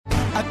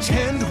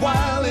Attend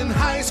while in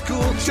high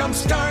school.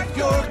 Jumpstart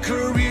your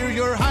career.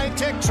 Your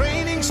high-tech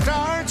training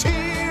starts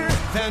here.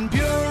 Van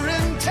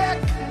Buren Tech.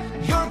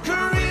 Your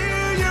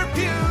career, your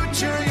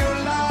future, your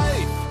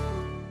life.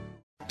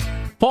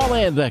 Paul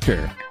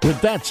Anbecker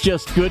with That's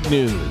Just Good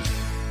News.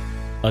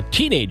 A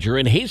teenager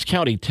in Hays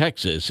County,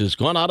 Texas, has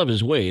gone out of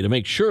his way to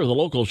make sure the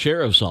local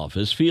sheriff's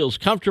office feels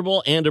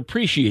comfortable and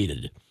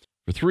appreciated.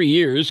 For 3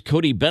 years,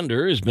 Cody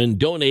Bender has been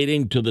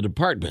donating to the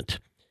department.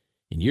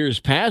 In years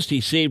past, he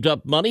saved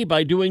up money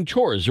by doing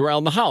chores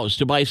around the house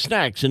to buy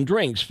snacks and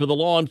drinks for the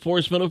law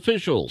enforcement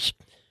officials.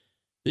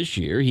 This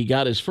year, he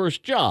got his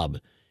first job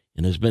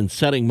and has been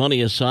setting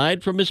money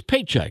aside from his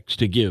paychecks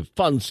to give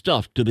fun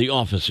stuff to the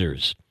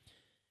officers.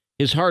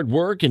 His hard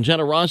work and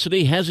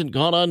generosity hasn't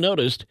gone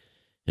unnoticed,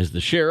 as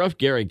the sheriff,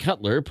 Gary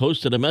Cutler,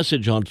 posted a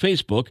message on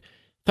Facebook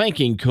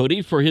thanking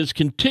Cody for his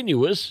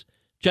continuous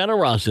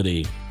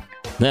generosity.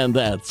 And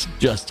that's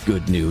just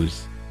good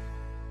news.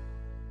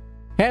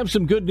 Have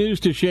some good news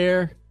to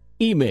share?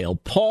 Email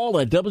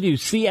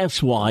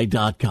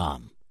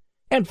paul@wcsy.com.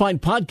 And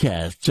find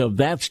podcasts of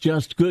That's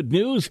Just Good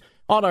News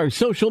on our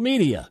social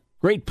media,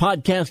 great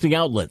podcasting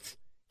outlets,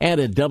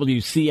 and at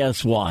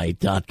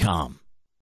wcsy.com.